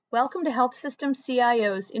Welcome to Health Systems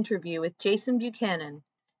CIO's interview with Jason Buchanan,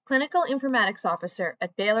 Clinical Informatics Officer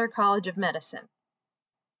at Baylor College of Medicine.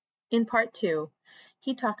 In Part 2,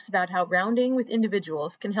 he talks about how rounding with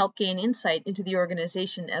individuals can help gain insight into the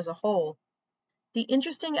organization as a whole, the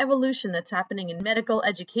interesting evolution that's happening in medical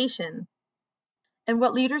education, and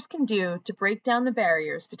what leaders can do to break down the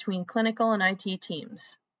barriers between clinical and IT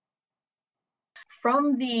teams.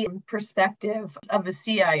 From the perspective of a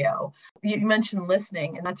CIO, you mentioned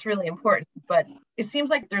listening, and that's really important, but it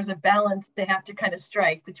seems like there's a balance they have to kind of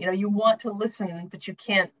strike. But you want to listen, but you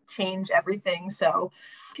can't change everything. So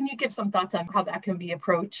can you give some thoughts on how that can be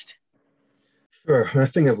approached? Sure. When I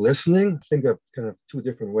think of listening, I think of kind of two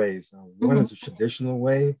different ways. One is a traditional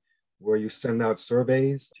way where you send out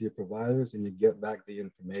surveys to your providers and you get back the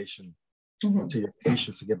information to your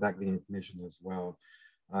patients to get back the information as well.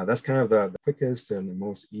 That's kind of the quickest and the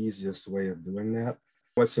most easiest way of doing that.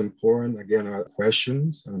 What's important, again, are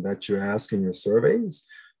questions that you ask in your surveys.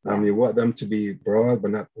 You want them to be broad,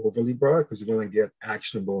 but not overly broad, because you want to get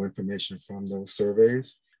actionable information from those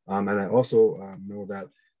surveys. And I also know that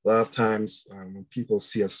a lot of times when people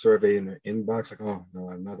see a survey in their inbox, like, oh,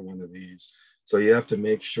 no, another one of these. So you have to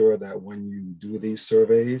make sure that when you do these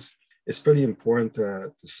surveys, it's pretty important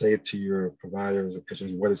to say to your providers or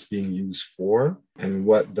patients what it's being used for and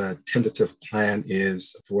what the tentative plan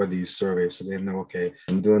is for these surveys. So they know, okay,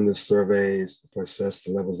 I'm doing these surveys to assess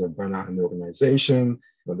the levels of burnout in the organization.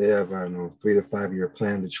 But they have a 3 to 5 year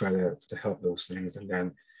plan to try to help those things. And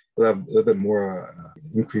then we'll have a little bit more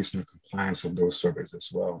increase in the compliance of those surveys as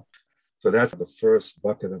well. So that's the first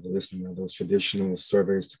bucket of listening, of those traditional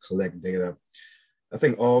surveys to collect data. I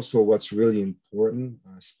think also what's really important,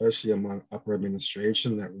 especially among upper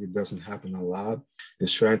administration, that really doesn't happen a lot,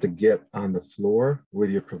 is trying to get on the floor with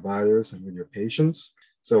your providers and with your patients.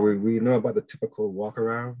 So we know about the typical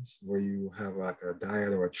walkarounds where you have like a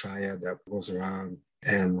dyad or a triad that goes around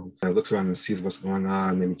and looks around and sees what's going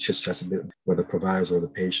on, maybe chit-chats a bit with the providers or the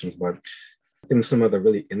patients. But I think some of the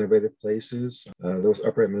really innovative places, those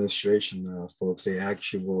upper administration folks, they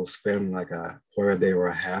actually will spend like a quarter day or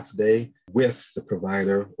a half day with the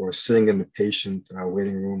provider or sitting in the patient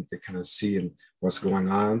waiting room to kind of see what's going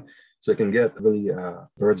on. So they can get really a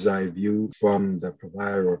bird's eye view from the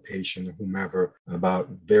provider or patient or whomever about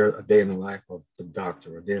a day in the life of the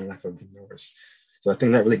doctor or a day in the life of the nurse. So I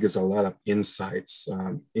think that really gives a lot of insights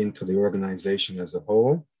into the organization as a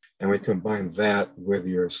whole. And we combine that with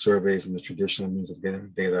your surveys and the traditional means of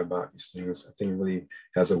getting data about these things, I think really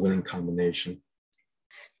has a winning combination.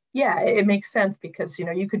 Yeah, it makes sense because,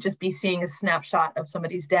 you could just be seeing a snapshot of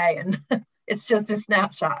somebody's day and it's just a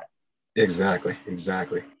snapshot. Exactly.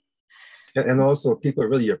 And also people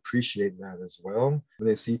really appreciate that as well. When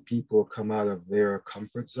they see people come out of their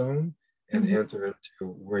comfort zone and enter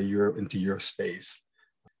into your space.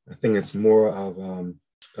 I think it's more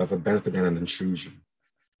of a benefit than an intrusion.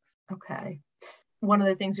 Okay. One of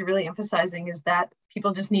the things you're really emphasizing is that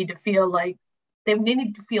people just need to feel like they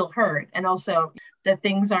need to feel heard, and also that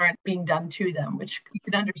things aren't being done to them, which you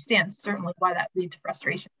can understand certainly why that leads to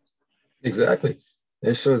frustration. Exactly.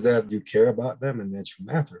 It shows that you care about them and that you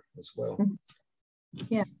matter as well.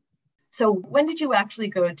 Yeah. So when did you actually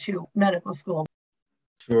go to medical school?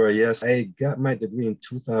 Sure, yes. I got my degree in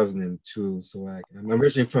 2002. So I'm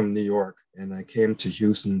originally from New York, and I came to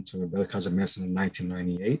Houston to Baylor College of Medicine in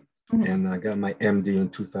 1998. And I got my MD in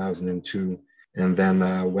 2002, and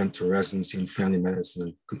then went to residency in family medicine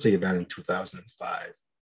and completed that in 2005.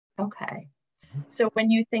 Okay. So when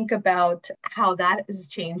you think about how that is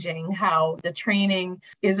changing, how the training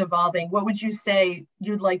is evolving, what would you say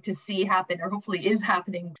you'd like to see happen, or hopefully is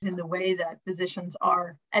happening in the way that physicians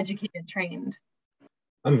are educated and trained?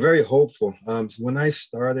 I'm very hopeful. So when I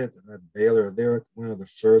started at Baylor, they were one of the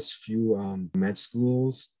first few med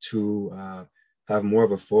schools to have more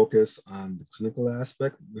of a focus on the clinical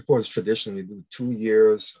aspect. Before, it's traditionally do 2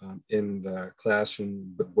 years in the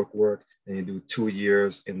classroom book work, and you do 2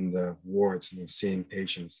 years in the wards, seeing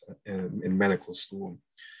patients in medical school.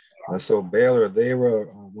 So Baylor, they were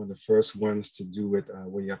one of the first ones to do it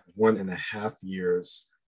where you have 1.5 years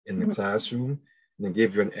in the classroom, and they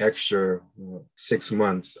give you an extra 6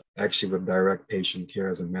 months actually with direct patient care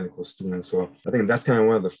as a medical student. So I think that's kind of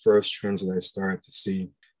one of the first trends that I started to see.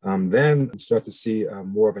 Then you start to see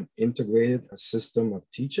more of an integrated system of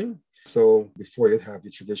teaching. So before you'd have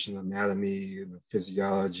your traditional anatomy,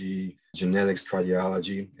 physiology, genetics,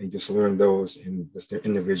 cardiology, and you just learn those in just their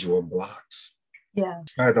individual blocks. Yeah.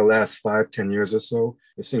 Probably the last 5-10 years or so,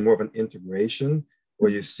 you're seeing more of an integration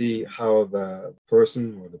where you see how the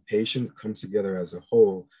person or the patient comes together as a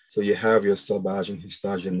whole. So you have your cell biology,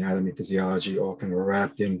 histology, anatomy, physiology all kind of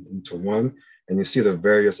wrapped into one. And you see the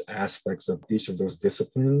various aspects of each of those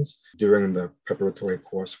disciplines during the preparatory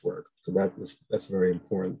coursework. So that's very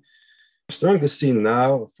important. I'm starting to see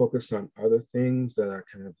now a focus on other things that are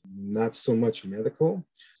kind of not so much medical.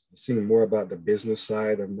 I'm seeing more about the business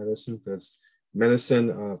side of medicine, because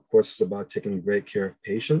medicine, of course, is about taking great care of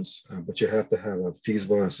patients, but you have to have a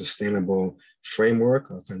feasible and sustainable framework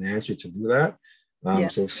financially to do that.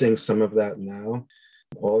 So seeing some of that now.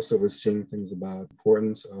 Also, we're seeing things about the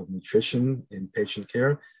importance of nutrition in patient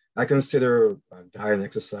care. I consider diet and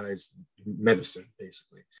exercise medicine,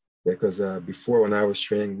 basically, because before, when I was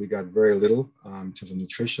training, we got very little in terms of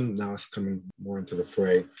nutrition. Now it's coming more into the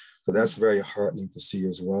fray. So that's very heartening to see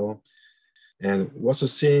as well. And we're also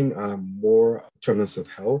seeing more determinants of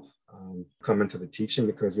health come into the teaching,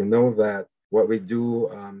 because we know that what we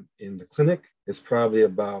do in the clinic is probably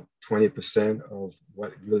about 20% of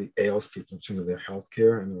what really ails people in terms of their health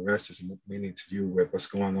care, and the rest is mainly to do with what's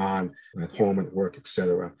going on at home, at work, et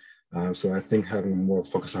cetera. So I think having more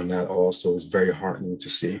focus on that also is very heartening to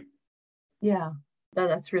see. Yeah,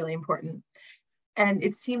 that's really important. And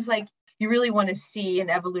it seems like you really want to see an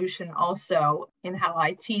evolution also in how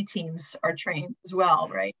IT teams are trained as well,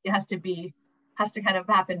 right? It has to kind of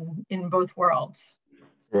happen in both worlds.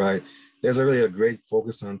 Right. There's a great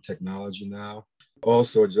focus on technology now.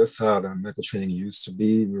 Also, just how the medical training used to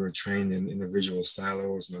be, we were trained in individual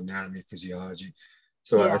silos and anatomy, physiology.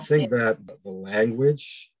 So I think that the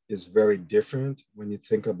language is very different when you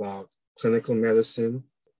think about clinical medicine,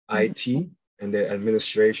 IT, and the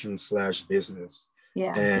administration/business.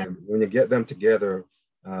 And when you get them together,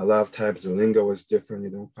 a lot of times the lingo is different.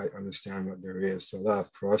 You don't quite understand what there is. So a lot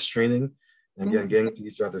of cross-training. And again, getting into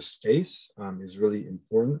each other's space is really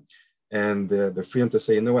important. And the freedom to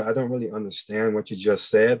say, you know what, I don't really understand what you just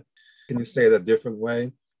said. Can you say it a different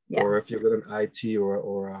way? Or if you're with an IT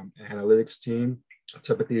or analytics team,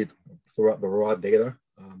 typically throw out the raw data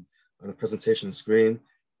on a presentation screen,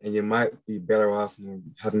 and you might be better off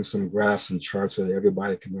having some graphs and charts so that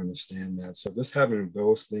everybody can understand that. So just having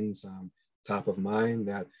those things top of mind,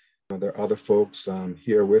 that there are other folks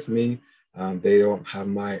here with me. They don't have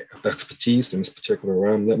my expertise in this particular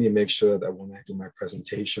realm. Let me make sure that when I do my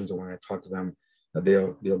presentations or when I talk to them, that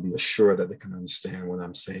they'll be assured that they can understand what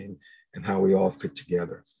I'm saying and how we all fit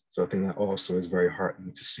together. So I think that also is very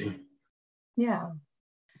heartening to see. Yeah.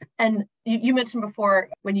 And you mentioned before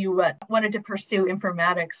when you wanted to pursue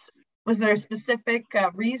informatics, was there a specific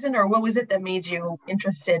reason, or what was it that made you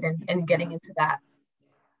interested in getting into that?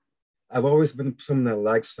 I've always been someone that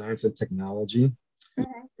likes science and technology.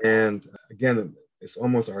 And again, it's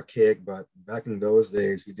almost archaic, but back in those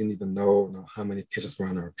days, we didn't even know how many patients were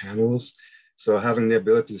on our panels. So having the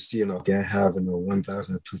ability to see, I have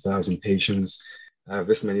 1,000 or 2,000 patients, I have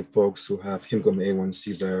this many folks who have hemoglobin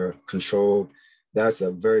A1Cs that are controlled. That's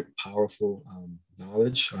a very powerful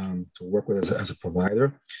knowledge to work with as a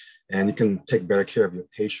provider. And you can take better care of your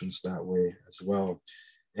patients that way as well.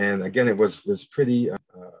 And again, it was pretty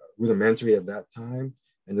rudimentary at that time.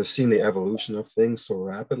 And just seeing the evolution of things so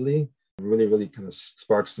rapidly really kind of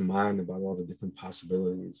sparks the mind about all the different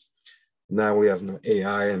possibilities. Now we have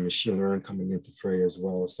AI and machine learning coming into fray as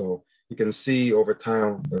well. So you can see over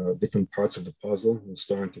time the different parts of the puzzle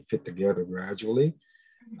starting to fit together gradually.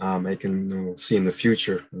 I can see in the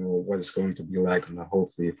future what it's going to be like, and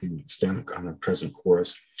hopefully if we stand on a present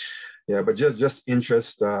course. Yeah, but just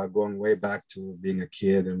interest going way back to being a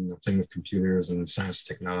kid and playing with computers and science and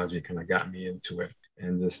technology kind of got me into it.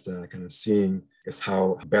 And just kind of seeing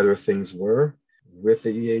how better things were with the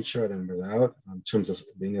EHR than without, in terms of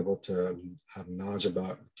being able to have knowledge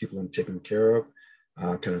about people I'm taking care of,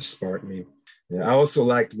 kind of sparked me. Yeah, I also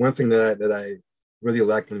liked one thing that I really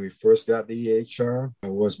liked when we first got the EHR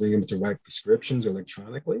was being able to write prescriptions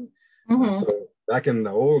electronically. So back in the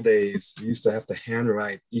old days, we used to have to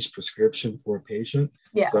handwrite each prescription for a patient.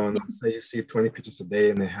 So say you see 20 patients a day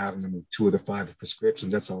and they have 2 to 5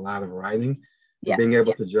 prescriptions, that's a lot of writing. Being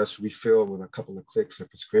able to just refill with a couple of clicks a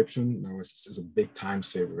prescription is a big time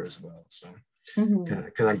saver as well. So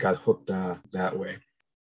kind of got hooked that way.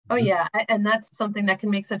 Oh, yeah. And that's something that can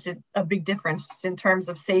make such a big difference in terms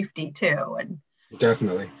of safety, too. And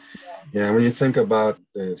definitely. Yeah, when you think about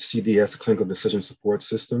the CDS, clinical decision support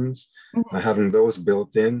systems, having those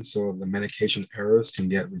built in so the medication errors can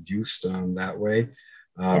get reduced that way.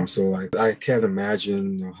 So I can't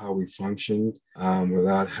imagine how we functioned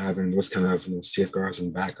without having those kind of safeguards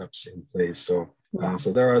and backups in place. So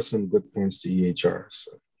so there are some good points to EHR.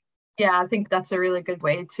 So. Yeah, I think that's a really good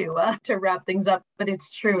way to wrap things up. But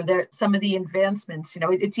it's true, there some of the advancements,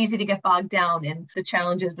 it's easy to get bogged down in the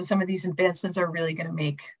challenges, but some of these advancements are really going to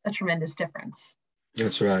make a tremendous difference.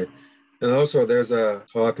 That's right. And also, there's a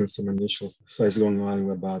talk and some initial studies going on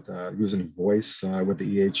about using voice with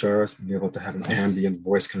the EHRs, being able to have an ambient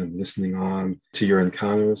voice kind of listening on to your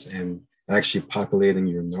encounters and actually populating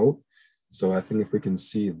your note. So I think if we can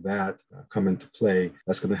see that come into play,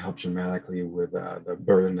 that's going to help dramatically with the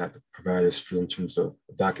burden that the providers feel in terms of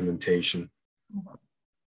documentation.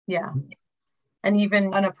 Yeah. And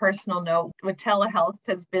even on a personal note, what telehealth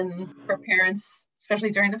has been for parents,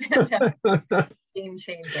 especially during the pandemic, game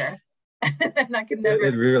changer. And I could never.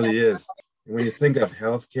 It really is. When you think of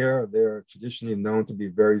healthcare, they're traditionally known to be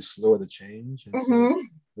very slow to change. And so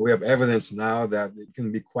we have evidence now that it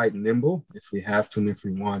can be quite nimble if we have to and if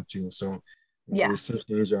we want to. So we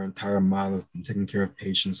essentially changed our entire model of taking care of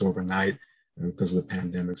patients overnight because of the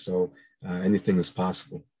pandemic. So anything is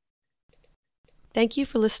possible. Thank you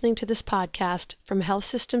for listening to this podcast from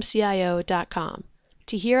healthsystemcio.com.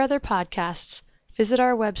 To hear other podcasts, visit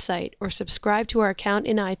our website or subscribe to our account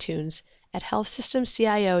in iTunes at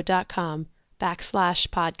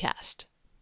healthsystemcio.com/podcast.